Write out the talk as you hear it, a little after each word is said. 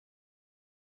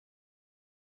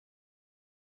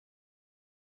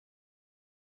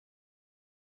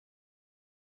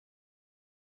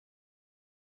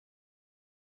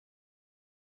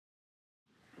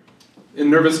In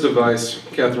Nervous Device,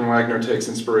 Cathy Wagner takes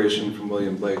inspiration from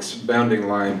William Blake's Bounding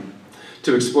Line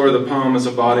to explore the poem as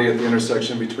a body at the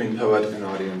intersection between poet and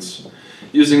audience.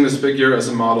 Using this figure as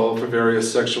a model for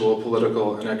various sexual,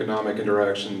 political, and economic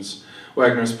interactions,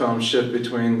 Wagner's poems shift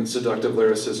between seductive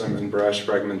lyricism and brash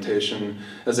fragmentation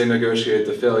as they negotiate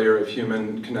the failure of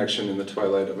human connection in the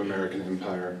twilight of American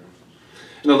empire.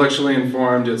 Intellectually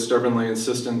informed, yet stubbornly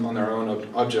insistent on their own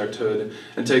objecthood,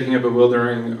 and taking a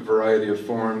bewildering variety of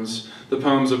forms, the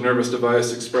poems of Nervous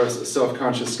Device express a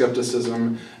self-conscious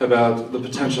skepticism about the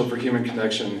potential for human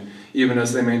connection, even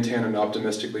as they maintain an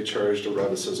optimistically charged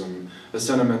eroticism, a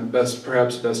sentiment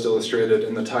perhaps best illustrated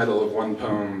in the title of one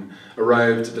poem,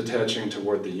 Arrived Detaching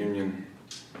Toward the Union.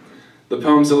 The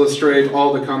poems illustrate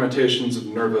all the connotations of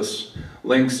nervous,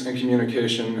 links and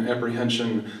communication,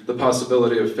 apprehension, the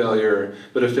possibility of failure,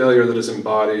 but a failure that is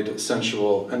embodied,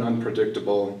 sensual, and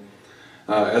unpredictable.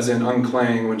 As in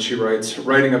Unclaying, when she writes,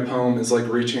 writing a poem is like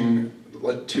reaching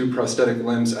two prosthetic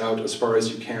limbs out as far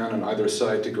as you can on either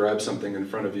side to grab something in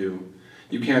front of you.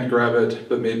 You can't grab it,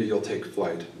 but maybe you'll take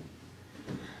flight.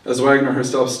 As Wagner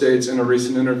herself states in a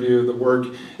recent interview, the work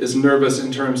is nervous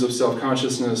in terms of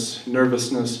self-consciousness,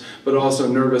 nervousness, but also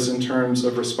nervous in terms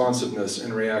of responsiveness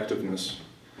and reactiveness.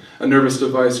 A nervous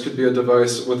device could be a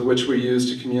device with which we use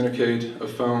to communicate, a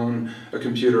phone, a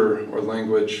computer, or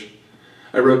language.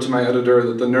 I wrote to my editor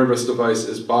that the nervous device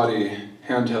is body,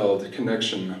 handheld,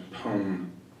 connection,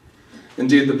 poem.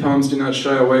 Indeed, the poems do not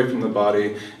shy away from the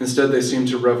body. Instead, they seem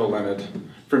to revel in it,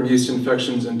 from yeast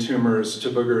infections and tumors to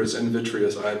boogers and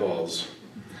vitreous eyeballs.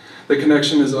 The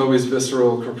connection is always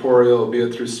visceral, corporeal, be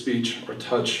it through speech or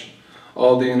touch,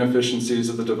 all the inefficiencies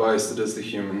of the device that is the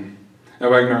human. And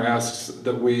Wagner asks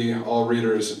that we, all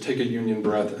readers, take a union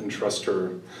breath and trust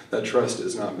her. That trust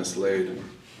is not mislaid.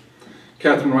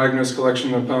 Cathy Wagner's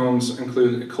collections of poems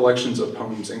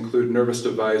include Nervous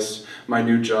Device, My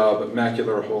New Job,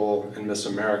 Macular Hole, and Miss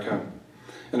America,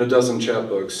 and a dozen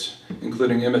chapbooks,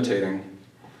 including Imitating.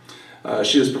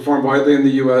 She has performed widely in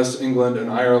the US, England, and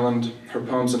Ireland. Her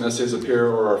poems and essays appear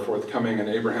or are forthcoming in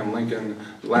Abraham Lincoln,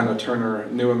 Lana Turner,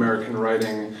 New American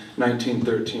Writing,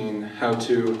 1913, How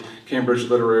To, Cambridge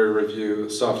Literary Review,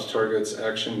 Soft Targets,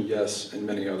 Action, Yes, and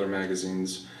many other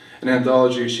magazines. An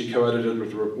anthology she co-edited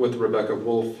with Rebecca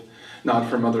Wolff, Not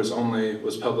for Mothers Only,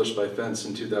 was published by Fence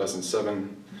in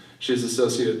 2007. She is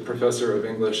Associate Professor of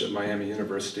English at Miami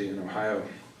University in Ohio.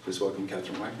 Please welcome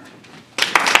Cathy Wagner.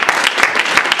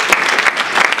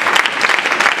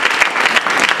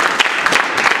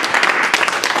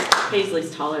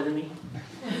 Paisley's taller than me.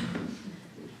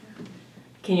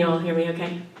 Can you all hear me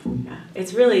okay? Yeah.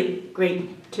 It's really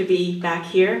great to be back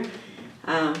here.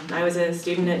 I was a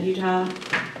student at Utah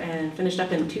and finished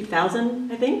up in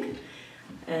 2000, I think.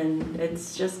 And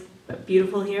it's just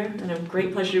beautiful here, and a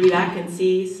great pleasure to be back and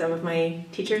see some of my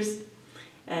teachers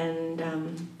and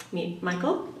meet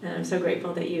Michael. And I'm so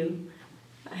grateful that you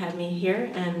had me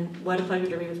here, and what a pleasure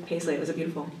to read with Paisley. It was a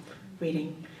beautiful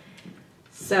reading.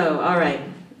 So, all right.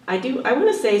 I want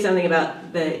to say something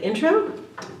about the intro,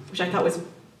 which I thought was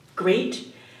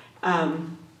great,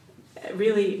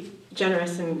 really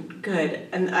generous and good.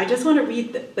 And I just want to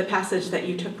read the passage that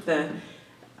you took the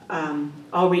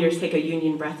all readers take a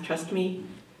union breath, trust me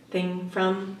thing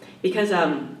from, because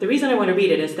the reason I want to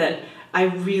read it is that I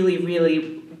really,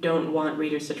 really don't want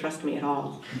readers to trust me at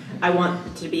all. I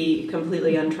want to be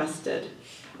completely untrusted.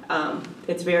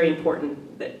 It's very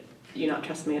important that you not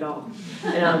trust me at all.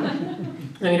 And,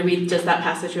 I'm going to read just that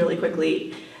passage really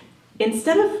quickly.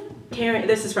 Instead of tearing,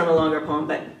 this is from a longer poem,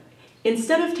 but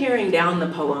instead of tearing down the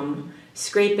poem,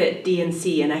 scrape it D and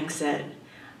C and exit,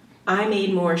 I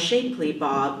made more shapely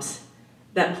bobs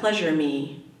that pleasure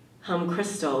me, hum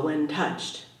crystal when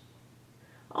touched.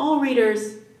 All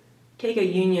readers, take a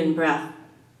union breath,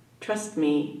 trust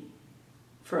me,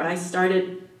 for I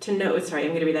started to know, sorry, I'm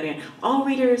going to read that again. All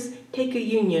readers, take a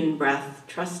union breath,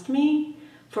 trust me,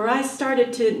 for I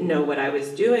started to know what I was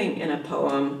doing in a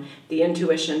poem, the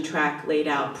intuition track laid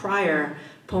out prior,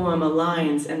 poem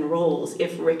aligns and rolls,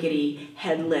 if rickety,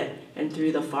 headlit, and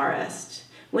through the forest,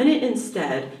 when it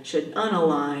instead should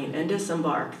unalign and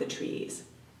disembark the trees.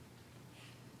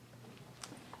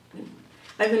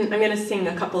 I'm going to sing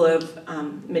a couple of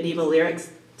medieval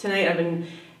lyrics tonight. I've been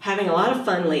having a lot of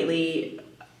fun lately.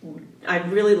 I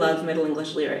really love Middle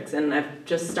English lyrics, and I've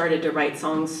just started to write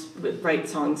songs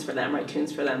for them, write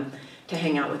tunes for them, to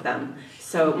hang out with them.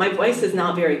 So my voice is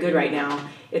not very good right now.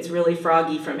 It's really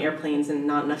froggy from airplanes and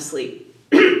not enough sleep.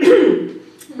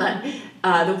 But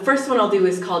the first one I'll do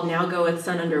is called Now Goeth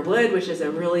Sun Under Wood, which is a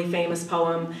really famous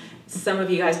poem. Some of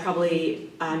you guys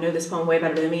probably know this poem way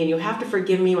better than me, and you have to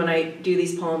forgive me when I do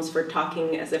these poems for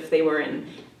talking as if they were in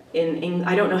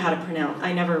I don't know how to pronounce,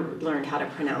 I never learned how to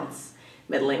pronounce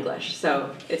Middle English,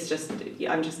 so it's just,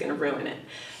 I'm just going to ruin it.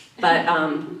 But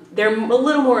they're a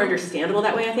little more understandable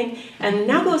that way, I think. And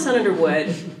Now Go Sun Under Wood,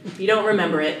 if you don't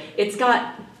remember it, it's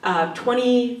got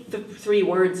 23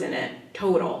 words in it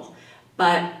total,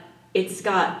 but it's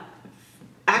got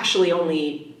actually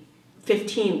only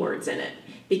 15 words in it,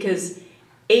 because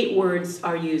 8 words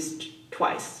are used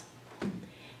twice.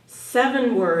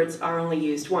 7 words are only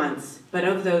used once, but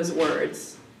of those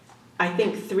words, I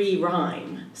think 3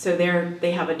 rhyme, so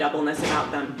they have a doubleness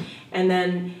about them. And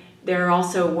then there are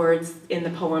also words in the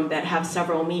poem that have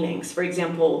several meanings. For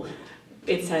example,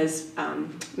 it says,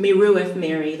 "Me rueth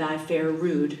Mary, thy fair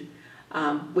rood,"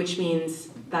 which means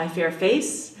thy fair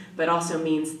face, but also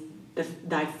means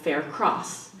thy fair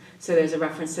cross. So there's a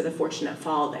reference to the fortunate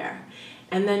fall there.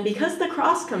 And then because the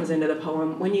cross comes into the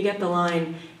poem, when you get the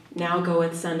line, "Now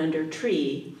goeth sun under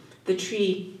tree," the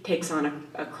tree takes on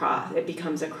a cross, it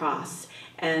becomes a cross.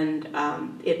 And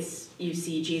you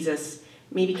see Jesus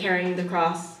maybe carrying the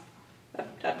cross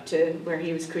up to where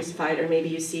he was crucified, or maybe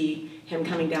you see him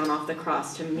coming down off the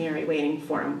cross to Mary waiting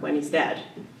for him when he's dead.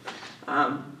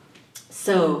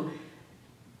 So,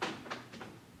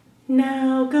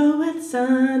 now goeth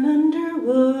sun under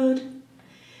wood,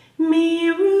 me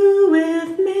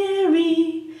rueth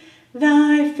Mary,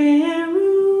 thy fair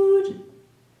rood.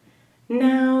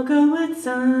 Now goeth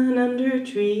sun under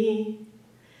tree,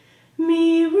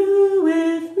 me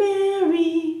rueth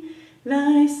Mary,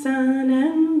 thy son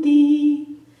and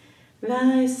thee,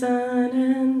 thy son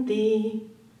and thee.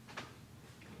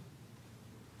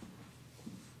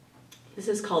 This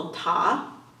is called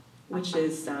ta, which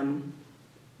is,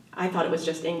 I thought it was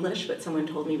just English, but someone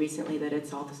told me recently that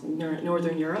it's all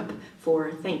Northern Europe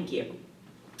for thank you.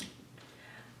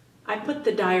 I put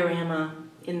the diorama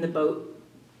in the boat,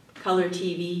 color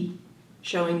TV,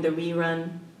 showing the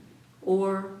rerun,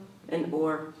 or and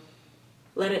or.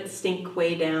 Let it stink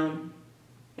way down,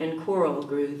 and coral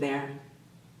grew there,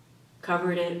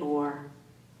 covered it o'er.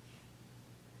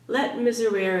 Let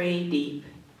miserere deep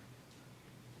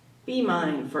be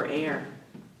mine for air.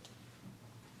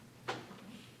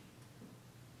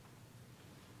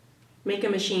 Make a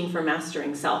machine for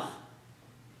mastering self.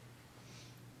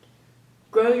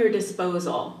 Grow your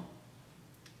disposal,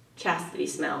 chastity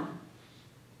smell.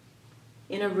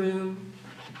 In a room,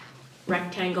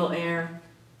 rectangle air,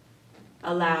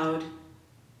 aloud,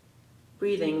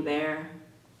 breathing there,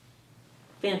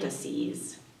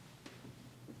 fantasies.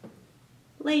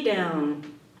 Lay down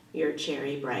your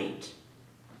cherry bright.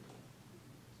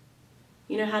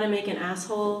 You know how to make an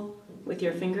asshole with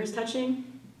your fingers touching?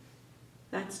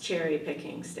 That's cherry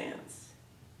picking stance.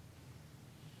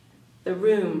 The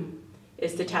room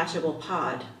is detachable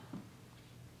pod.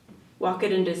 Walk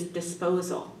it into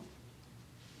disposal.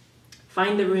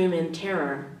 Find the room in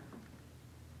terror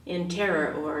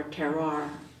or terroir.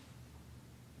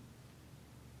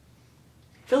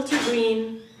 Filter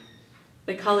green,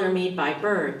 the color made by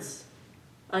birds.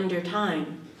 Under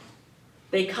time,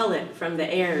 they cull it from the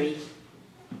airy.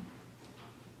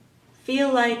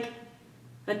 Feel like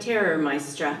a terror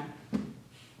maestra.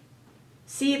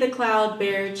 See the cloud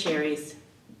bear cherries.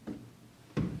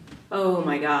 Oh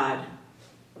my God.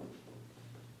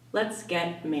 Let's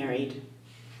get married.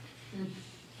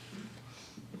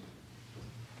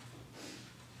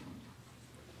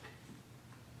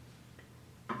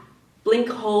 Blink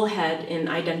whole head in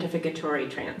identificatory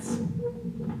trance.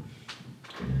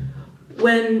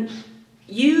 When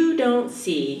you don't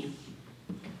see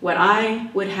what I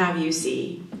would have you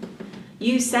see,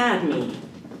 you sad me.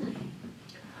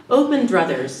 Open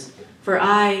druthers, for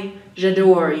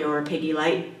j'adore your piggy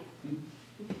light.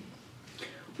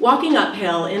 Walking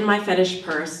uphill in my fetish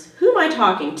purse, who am I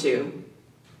talking to?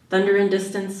 Thunder and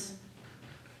distance?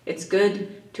 It's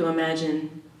good to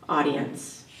imagine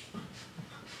audience.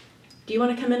 Do you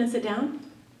want to come in and sit down?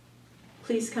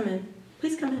 Please come in.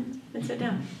 Please come in and sit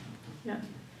down. Yeah.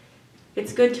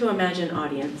 It's good to imagine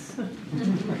audience.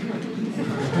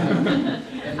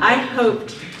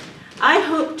 I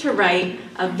hoped to write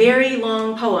a very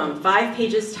long poem, 5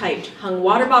 pages typed, hung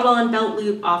water bottle on belt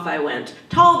loop, off I went.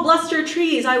 Tall bluster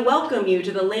trees, I welcome you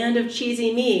to the land of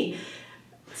cheesy me.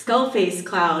 Skullface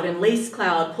cloud and lace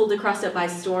cloud pulled across it by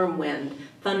storm wind,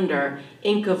 thunder,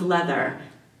 ink of leather,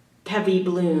 heavy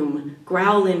bloom,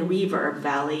 growl in reverb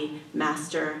valley,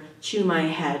 master, chew my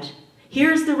head.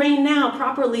 Here's the rain now,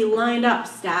 properly lined up,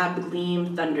 stab,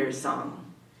 gleam, thunder song.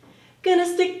 Gonna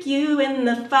stick you in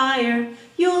the fire,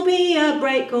 you'll be a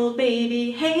bright gold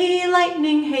baby. Hey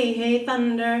lightning, hey, hey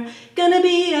thunder, gonna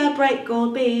be a bright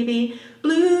gold baby.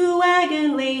 Blue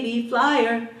wagon lady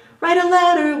flyer, write a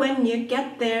letter when you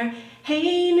get there.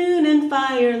 Hey, noon and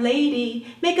fire lady,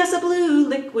 make us a blue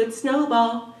liquid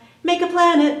snowball. Make a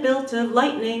planet built of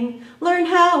lightning. Learn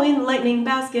how in lightning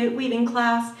basket weaving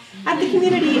class at the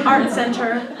Community Art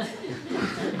Center.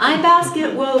 I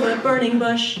basket wove a burning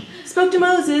bush. Spoke to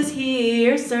Moses,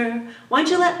 here, sir. Why'd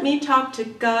you let me talk to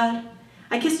God?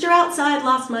 I kissed her outside,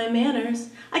 lost my manners.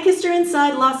 I kissed her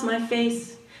inside, lost my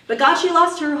face. But God, she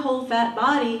lost her whole fat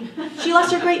body. She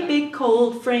lost her great big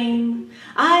cold frame.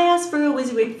 I asked for a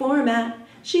WYSIWYG format.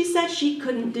 She said she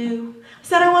couldn't do. I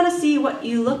said, I want to see what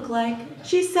you look like.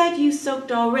 She said, you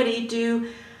soaked already do.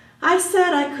 I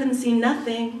said I couldn't see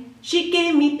nothing. She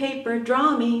gave me paper,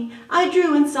 draw me. I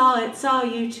drew and saw it, saw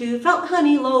you too. Felt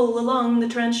honey loll along the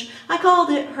trench. I called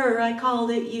it her, I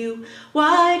called it you.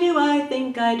 Why do I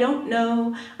think I don't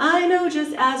know? I know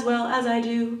just as well as I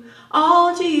do.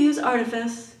 All to use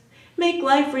artifice. Make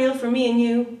life real for me and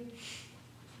you.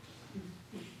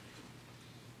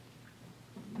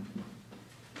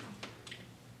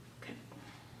 Okay.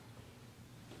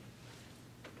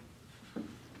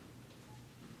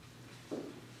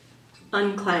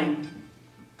 Unclang.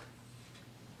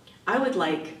 I would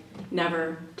like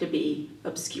never to be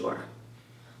obscure.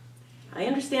 I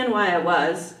understand why I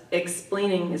was.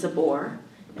 Explaining is a bore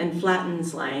and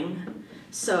flattens lang.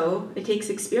 So it takes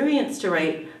experience to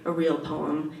write a real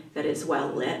poem that is well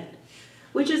lit,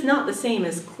 which is not the same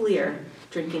as clear,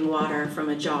 drinking water from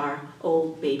a jar,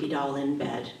 old baby doll in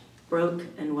bed, broke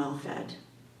and well fed.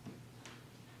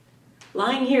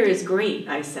 Lying here is great,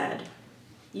 I said.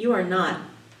 You are not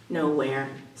nowhere.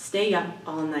 Stay up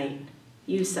all night.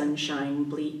 You sunshine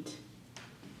bleat.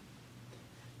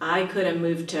 I could have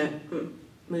moved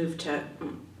to.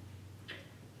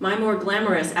 My more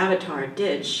glamorous avatar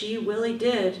did. She really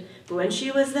did. But when she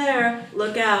was there,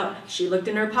 look out, she looked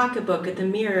in her pocketbook at the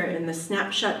mirror in the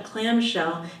snap-shut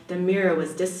clamshell. The mirror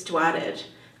was distwatted,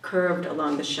 curved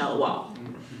along the shell wall.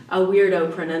 A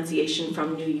weirdo pronunciation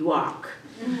from New York.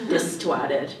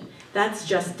 Distwatted. That's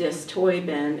just dis toy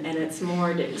bin, and it's more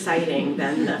exciting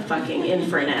than the fucking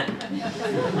infernet.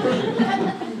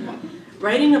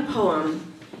 Writing a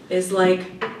poem is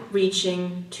like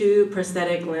reaching two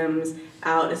prosthetic limbs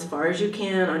out as far as you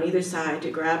can on either side to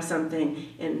grab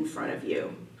something in front of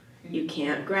you. You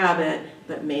can't grab it,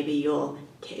 but maybe you'll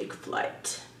take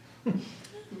flight.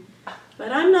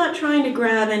 But I'm not trying to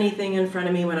grab anything in front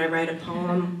of me when I write a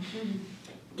poem.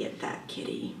 Get that,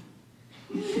 kitty.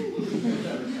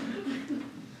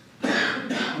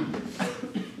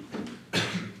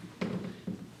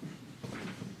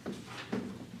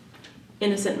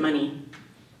 Innocent money.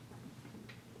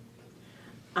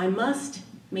 I must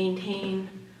maintain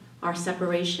our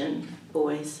separation,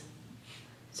 boys,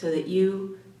 so that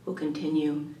you will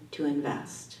continue to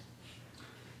invest.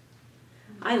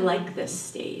 I like this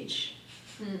stage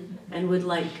and would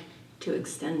like to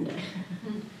extend it.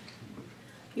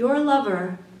 Your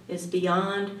lover is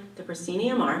beyond the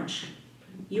proscenium arch,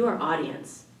 your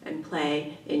audience, and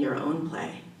play in your own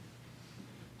play.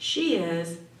 She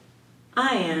is,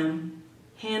 I am,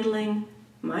 handling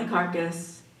my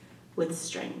carcass with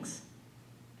strings.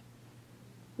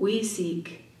 We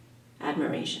seek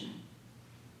admiration.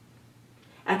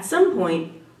 At some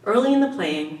point, early in the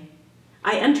playing,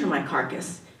 I enter my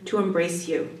carcass to embrace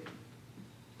you.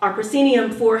 Our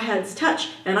proscenium foreheads touch,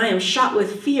 and I am shot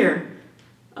with fear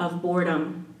of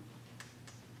boredom.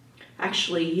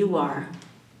 Actually, you are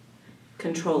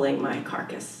controlling my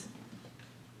carcass.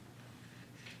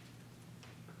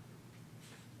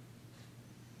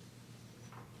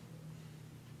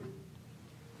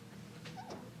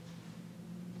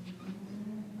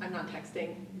 I'm not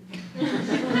texting.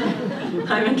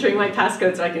 I'm entering my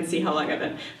passcode so I can see how long I've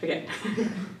been. Okay.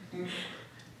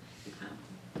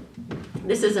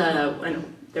 This is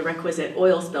the requisite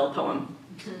oil spill poem.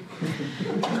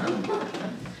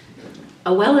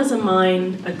 A well is a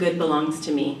mine, a good belongs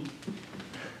to me.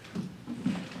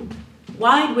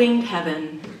 Wide-winged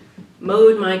heaven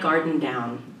mowed my garden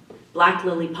down, black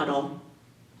lily puddle.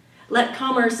 Let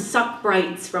commerce suck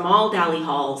brights from all dally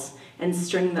halls and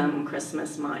string them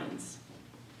Christmas mines.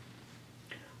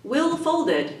 Will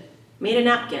folded, made a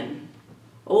napkin,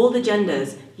 old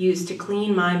agendas used to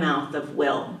clean my mouth of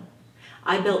will.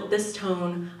 I built this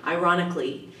tone,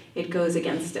 ironically, it goes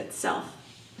against itself.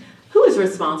 Who is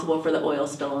responsible for the oil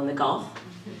spill in the Gulf?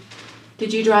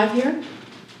 Did you drive here?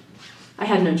 I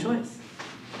had no choice.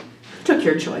 Took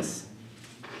your choice.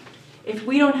 If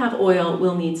we don't have oil,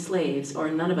 we'll need slaves, or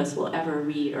none of us will ever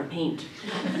read or paint.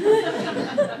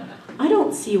 I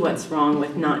don't see what's wrong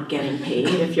with not getting paid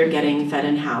if you're getting fed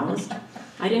and housed.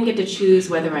 I didn't get to choose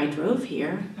whether I drove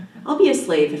here. I'll be a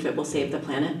slave if it will save the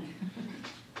planet.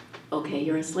 Okay,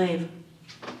 you're a slave.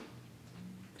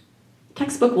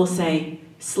 Textbook will say,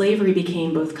 slavery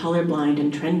became both colorblind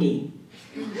and trendy.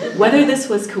 Whether this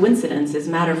was coincidence is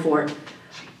matter for,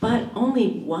 but only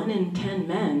 1 in 10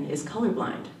 men is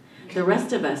colorblind. The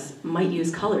rest of us might use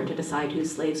color to decide who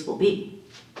slaves will be.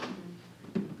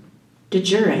 De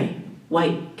jure,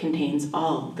 white contains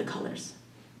all the colors.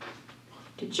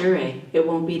 De jure, it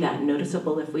won't be that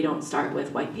noticeable if we don't start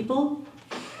with white people.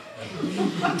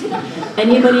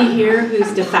 Anybody here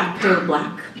who's de facto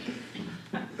black?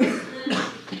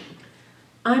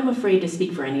 I'm afraid to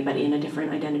speak for anybody in a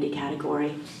different identity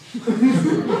category.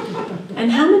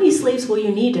 And how many slaves will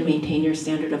you need to maintain your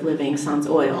standard of living sans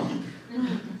oil?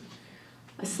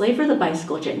 A slave for the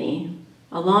bicycle jitney,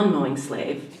 a lawn mowing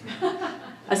slave,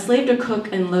 a slave to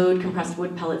cook and load compressed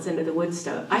wood pellets into the wood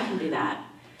stove. I can do that.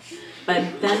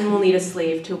 But then we'll need a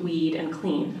slave to weed and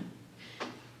clean.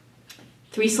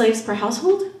 3 slaves per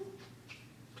household?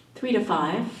 3 to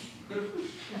 5.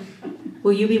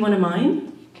 Will you be one of mine?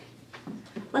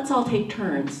 Let's all take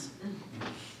turns.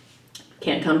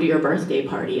 Can't come to your birthday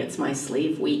party, it's my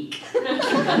slave week.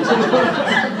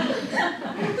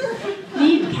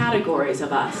 Need categories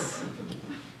of us.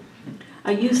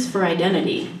 A use for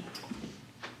identity.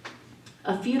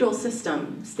 A feudal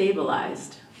system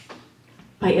stabilized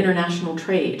by international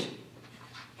trade.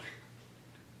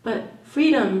 But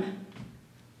freedom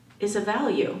is a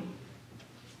value.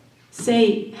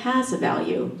 Say has a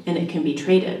value and it can be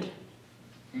traded.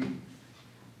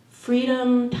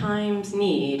 Freedom times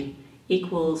need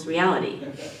equals reality.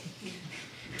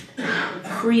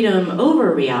 Freedom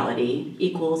over reality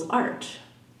equals art.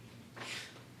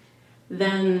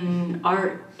 Then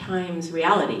art times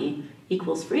reality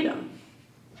equals freedom.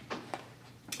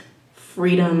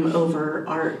 Freedom over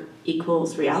art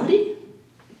equals reality?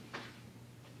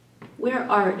 Where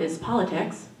art is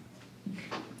politics.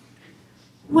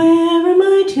 Where am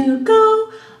I to go?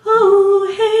 Oh,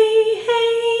 hey,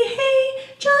 hey, hey,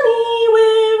 Johnny,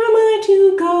 where am I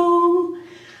to go?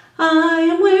 I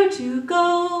am where to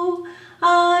go.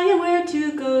 I am where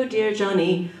to go, dear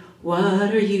Johnny.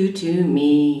 What are you to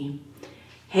me?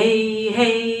 Hey,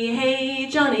 hey, hey,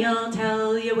 Johnny, I'll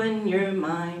tell you when you're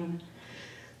mine.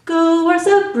 Go our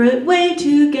separate way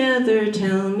together,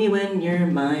 tell me when you're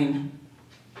mine.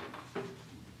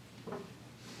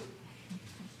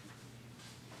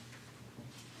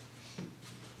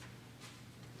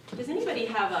 Does anybody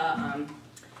have a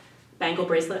bangle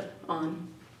bracelet on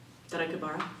that I could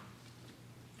borrow?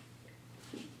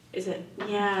 Is it?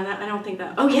 Yeah, I don't think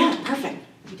that. Oh yeah, perfect.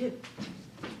 You do.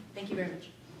 Thank you very much.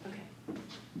 Okay.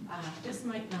 This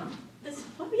might not. This.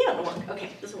 Oh yeah, it'll work.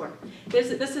 Okay, this will work.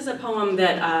 This is a poem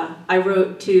that I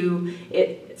wrote to.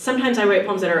 Sometimes I write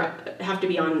poems that have to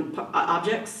be on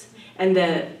objects, and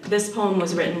this poem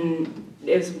was written.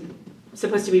 It was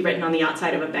supposed to be written on the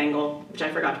outside of a bangle, which I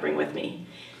forgot to bring with me.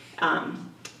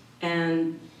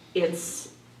 And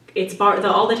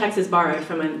all the text is borrowed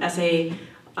from an essay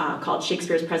called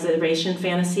Shakespeare's Preservation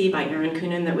Fantasy by Aaron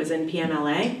Coonan that was in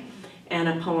PMLA, and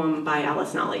a poem by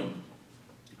Alice Nolly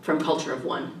from Culture of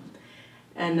One.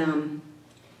 And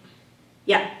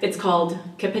yeah, it's called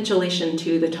Capitulation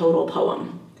to the Total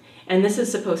Poem. And this is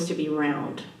supposed to be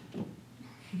round.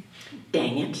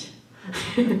 Dang it.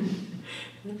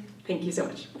 Thank you so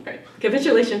much. All right.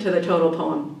 Capitulation to the total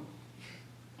poem.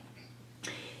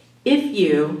 If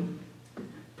you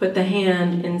put the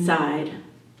hand inside,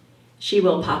 she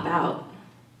will pop out.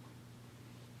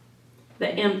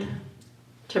 The imp,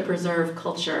 to preserve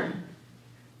culture,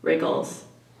 wriggles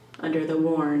under the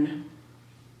worn.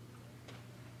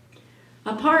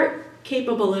 A part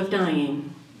capable of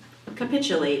dying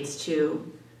capitulates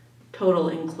to total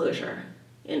enclosure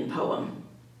in poem.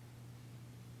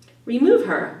 Remove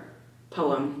her,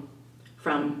 poem,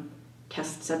 from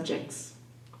test subjects.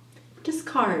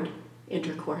 Discard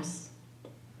intercourse.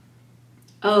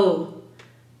 Oh,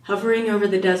 hovering over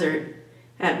the desert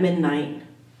at midnight,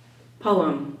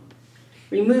 poem,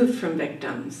 removed from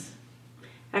victims,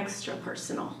 extra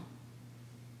personal.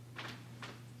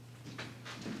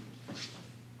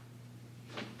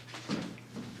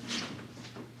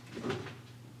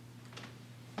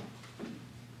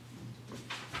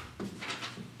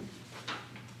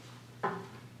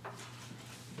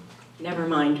 Never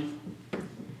mind.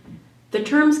 The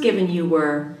terms given you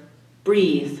were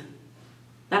breathe,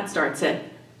 that starts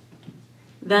it.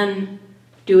 Then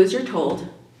do as you're told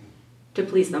to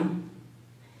please them,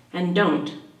 and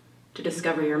don't to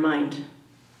discover your mind.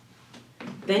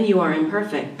 Then you are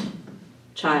imperfect,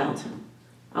 child,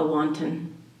 a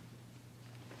wanton.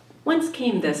 Whence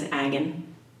came this agon,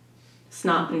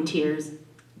 snot and tears,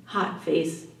 hot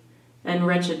face, and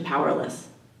wretched powerless,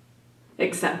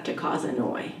 except to cause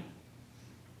annoy?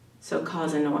 So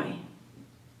cause annoy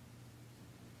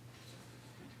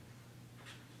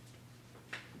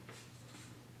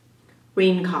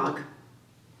Green cog.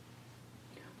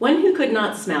 One who could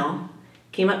not smell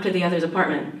came up to the other's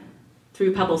apartment,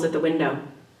 threw pebbles at the window,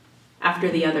 after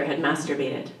the other had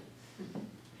masturbated.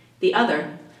 The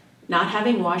other, not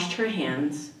having washed her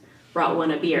hands, brought one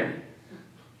a beer.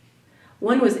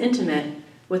 One was intimate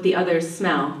with the other's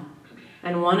smell,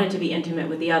 and wanted to be intimate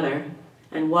with the other,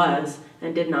 and was,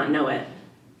 and did not know it.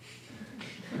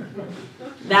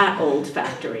 That old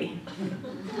factory.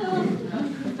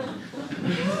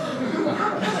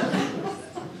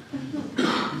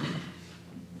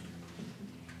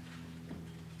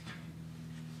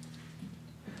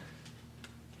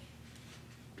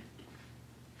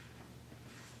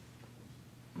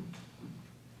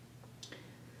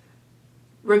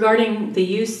 Regarding the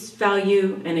use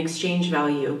value and exchange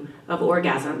value of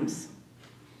orgasms,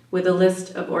 with a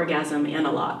list of orgasm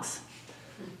analogs.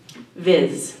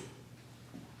 Viz.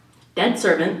 Dead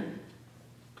servant,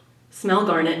 smell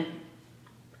garnet,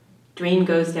 drain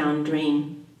goes down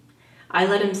drain. I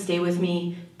let him stay with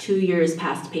me 2 years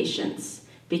past patience,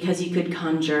 because he could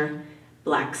conjure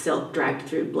black silk dragged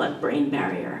through blood-brain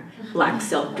barrier, black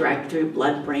silk dragged through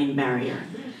blood-brain barrier,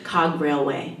 cog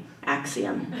railway,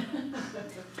 axiom.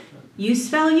 Use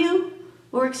value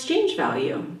or exchange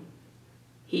value?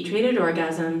 He traded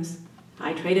orgasms,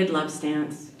 I traded love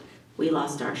stance, we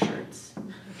lost our shirts.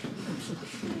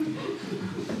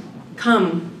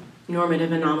 Come,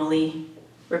 normative anomaly,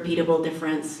 repeatable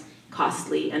difference,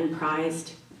 costly and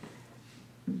prized.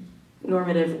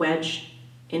 Normative wedge,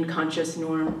 unconscious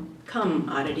norm, come,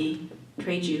 oddity,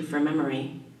 trade you for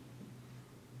memory.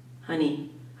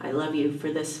 Honey, I love you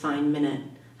for this fine minute.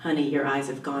 Honey, your eyes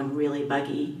have gone really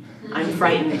buggy. I'm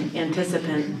frightened,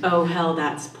 anticipant. Oh hell,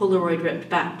 that's Polaroid ripped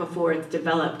back before it's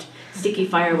developed. Sticky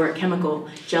firework chemical,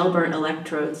 gel burnt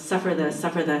electrodes, suffer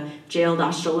the jailed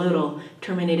ostrolodal,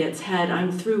 terminate its head.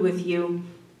 I'm through with you.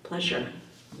 Pleasure.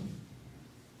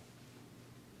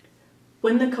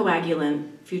 When the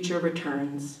coagulant future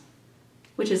returns,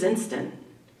 which is instant,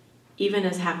 even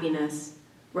as happiness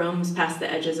roams past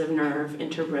the edges of nerve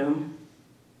into room,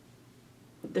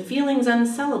 the feeling's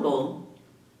unsellable,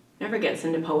 never gets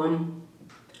into poem.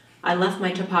 I left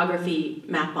my topography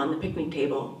map on the picnic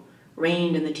table,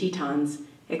 rained in the Tetons,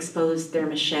 exposed their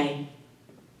mache.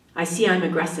 I see I'm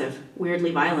aggressive, weirdly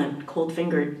violent,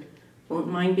 cold-fingered, won't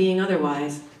mind being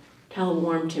otherwise, tell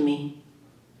warm to me.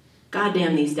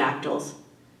 Goddamn these dactyls,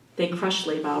 they crush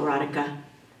labile erotica.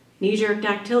 Knee-jerk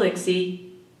dactylic,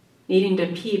 see? Needing to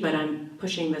pee, but I'm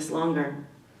pushing this longer.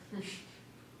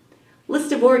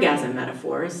 List of orgasm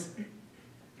metaphors,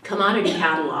 commodity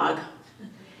catalog,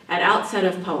 at outset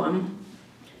of poem,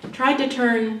 tried to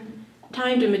turn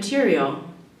time to material,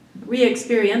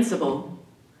 re-experienceable.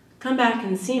 Come back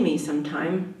and see me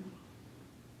sometime.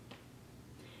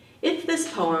 If this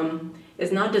poem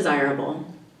is not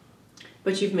desirable,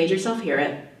 but you've made yourself hear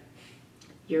it,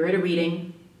 you're at a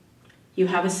reading, you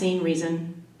have a sane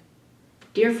reason.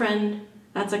 Dear friend,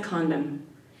 that's a condom.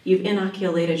 You've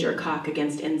inoculated your cock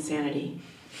against insanity.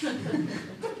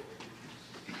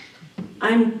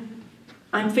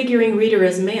 I'm figuring reader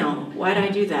as male. Why'd I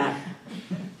do that?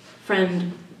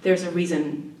 Friend, there's a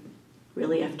reason.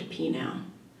 Really have to pee now.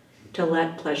 To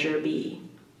let pleasure be.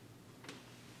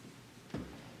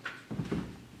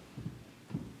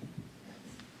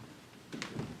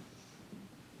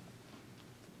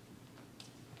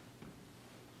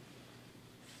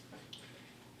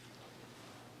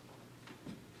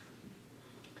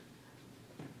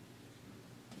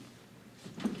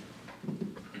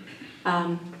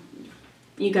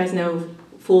 You guys know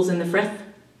fools in the frith?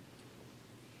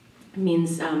 It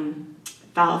means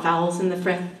fowls in the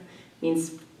frith,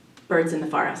 means birds in the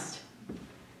forest.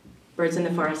 Birds in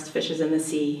the forest, fishes in the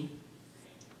sea.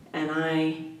 And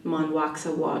I, mon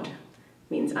waxa wad,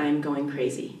 means I am going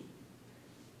crazy.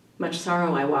 Much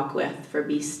sorrow I walk with for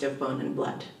beast of bone and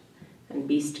blood. And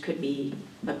beast could be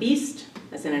a beast,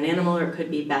 as in an animal, or it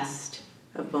could be best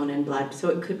of bone and blood. So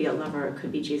it could be a lover, it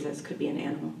could be Jesus, it could be an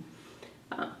animal.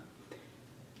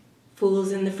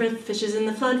 Fools in the frith, fishes in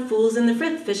the flood, fools in the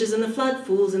frith, fishes in the flood,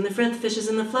 fools in the frith, fishes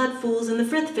in the flood, fools in the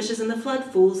frith, fishes in the flood,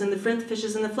 fools in the frith,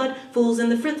 fishes in the flood, fools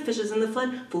in the frith, fishes in the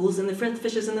flood, fools in the frith,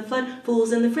 fishes in the flood,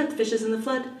 fools in the frith, fishes in the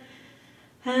flood.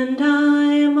 And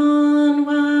I'm on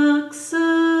wax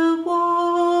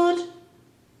award,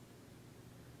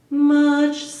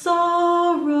 much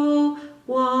sorrow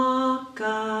walk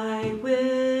I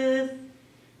with,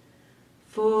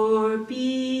 for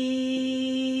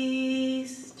beast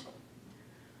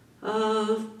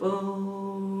of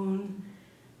bone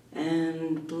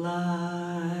and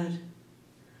blood,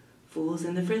 fools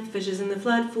in the frith, fishes in the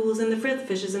flood, fools in the frith,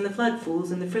 fishes in the flood,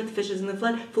 fools in the frith, fishes in the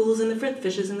flood, fools in the frith,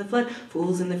 fishes in the flood,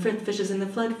 fools in the frith, fishes in the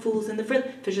flood, fools in the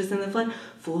frith, fishes in the flood,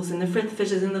 fools in the frith,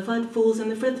 fishes in the flood, fools in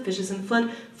the frith, fishes in the flood,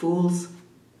 fools.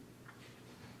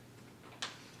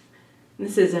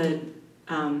 This is a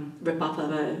rip-off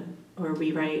of or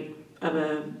rewrite of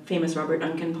a famous Robert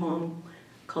Duncan poem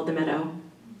called The Meadow.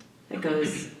 It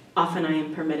goes, often I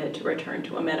am permitted to return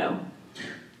to a meadow.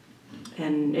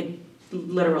 And it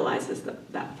literalizes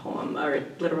that poem, or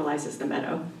it literalizes the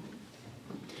meadow.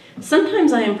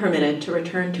 Sometimes I am permitted to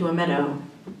return to a meadow,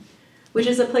 which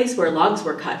is a place where logs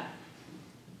were cut,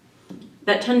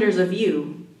 that tenders a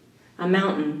view, a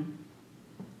mountain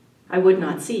I would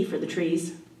not see for the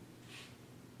trees.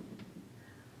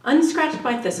 Unscratched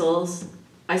by thistles,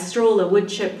 I stroll a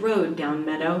wood-chip road down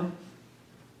meadow,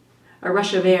 a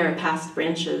rush of air past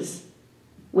branches,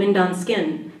 wind on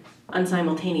skin,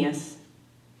 unsimultaneous.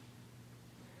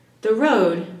 The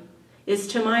road is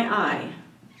to my eye,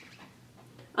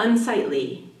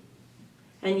 unsightly,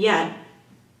 and yet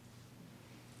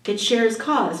it shares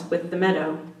cause with the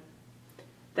meadow.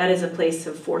 That is a place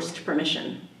of forced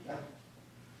permission.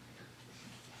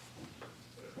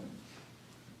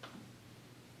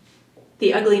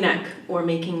 The ugly neck, or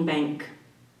making bank.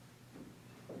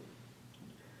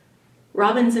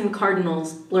 Robins and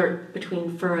cardinals flirt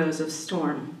between furrows of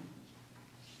storm.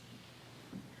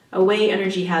 A way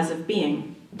energy has of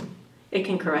being, it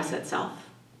can caress itself.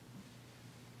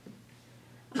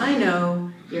 I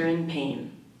know you're in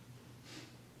pain.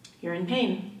 You're in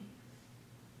pain.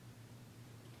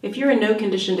 If you're in no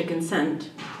condition to consent,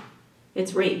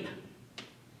 it's rape.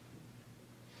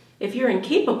 If you're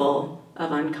incapable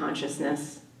of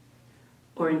unconsciousness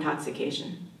or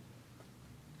intoxication,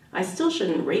 I still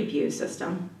shouldn't rape you,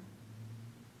 system.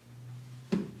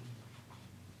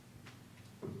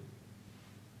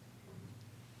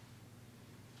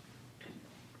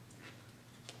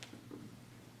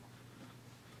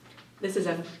 This is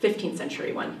a 15th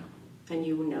century one, and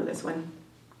you know this one.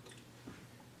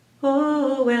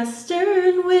 Oh,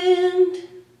 western wind,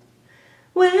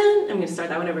 when... I'm going to start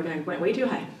that one over because I went way too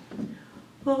high.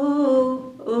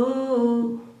 Oh,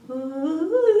 oh,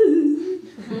 oh.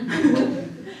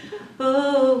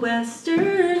 Oh,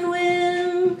 western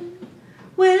wind,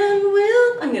 when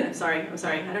will... I'm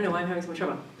sorry. I don't know why I'm having so much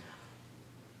trouble.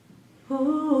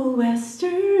 Oh,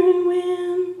 western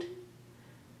wind,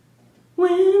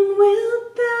 when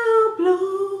wilt thou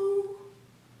blow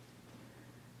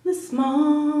the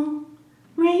small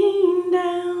rain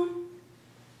down,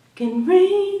 can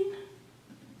rain?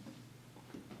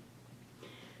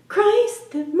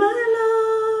 Christ, that my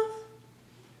love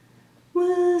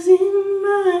was in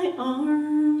my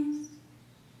arms,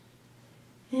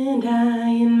 and I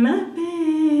in my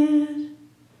bed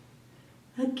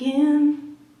again.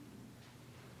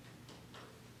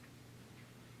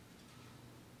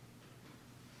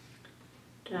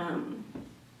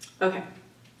 Okay.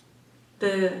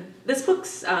 This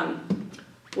book's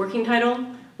working title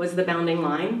was The Bounding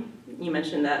Line. You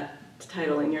mentioned that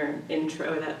title in your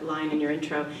intro, that line in your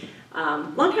intro.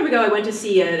 Long time ago, I went to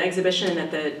see an exhibition at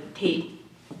the Tate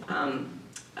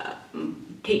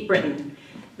Britain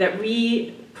that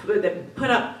put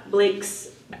up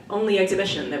Blake's only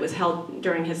exhibition that was held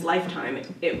during his lifetime.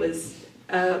 It was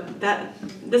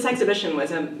this exhibition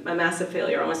was a massive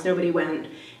failure. Almost nobody went,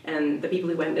 and the people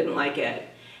who went didn't like it.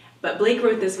 But Blake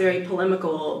wrote this very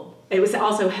polemical. It was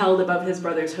also held above his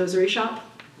brother's hosiery shop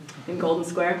in Golden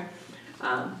Square.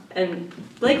 And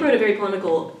Blake wrote a very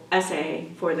polemical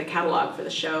essay for the catalog for the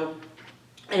show,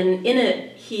 and in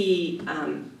it he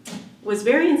was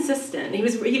very insistent. He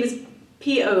was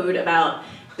PO'd about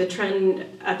the trend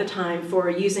at the time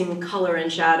for using color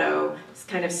and shadow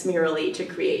kind of smearily to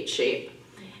create shape,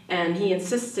 and he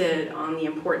insisted on the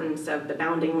importance of the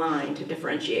bounding line to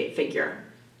differentiate figure.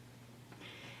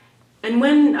 And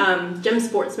when Jim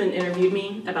Sportsman interviewed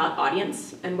me about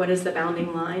audience and what is the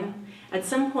bounding line, at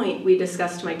some point we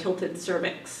discussed my tilted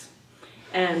cervix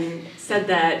and said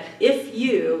that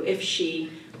if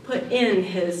she put in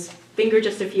his finger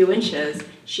just a few inches,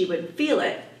 she would feel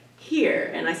it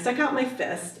here. And I stuck out my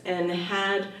fist and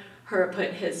had her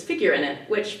put his figure in it,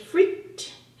 which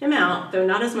freaked him out, though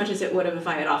not as much as it would have if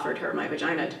I had offered her my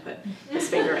vagina to put his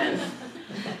finger in.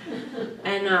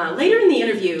 And later in the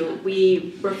interview,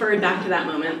 we referred back to that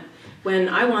moment when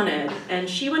I wanted, and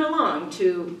she went along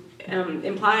to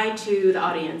imply to the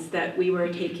audience that we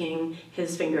were taking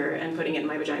his finger and putting it in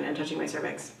my vagina and touching my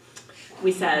cervix.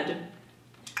 We said,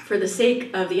 for the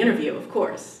sake of the interview, of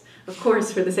course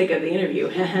for the sake of the interview,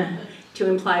 to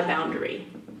imply boundary.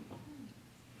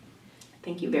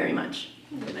 Thank you very much.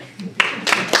 Good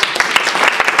night.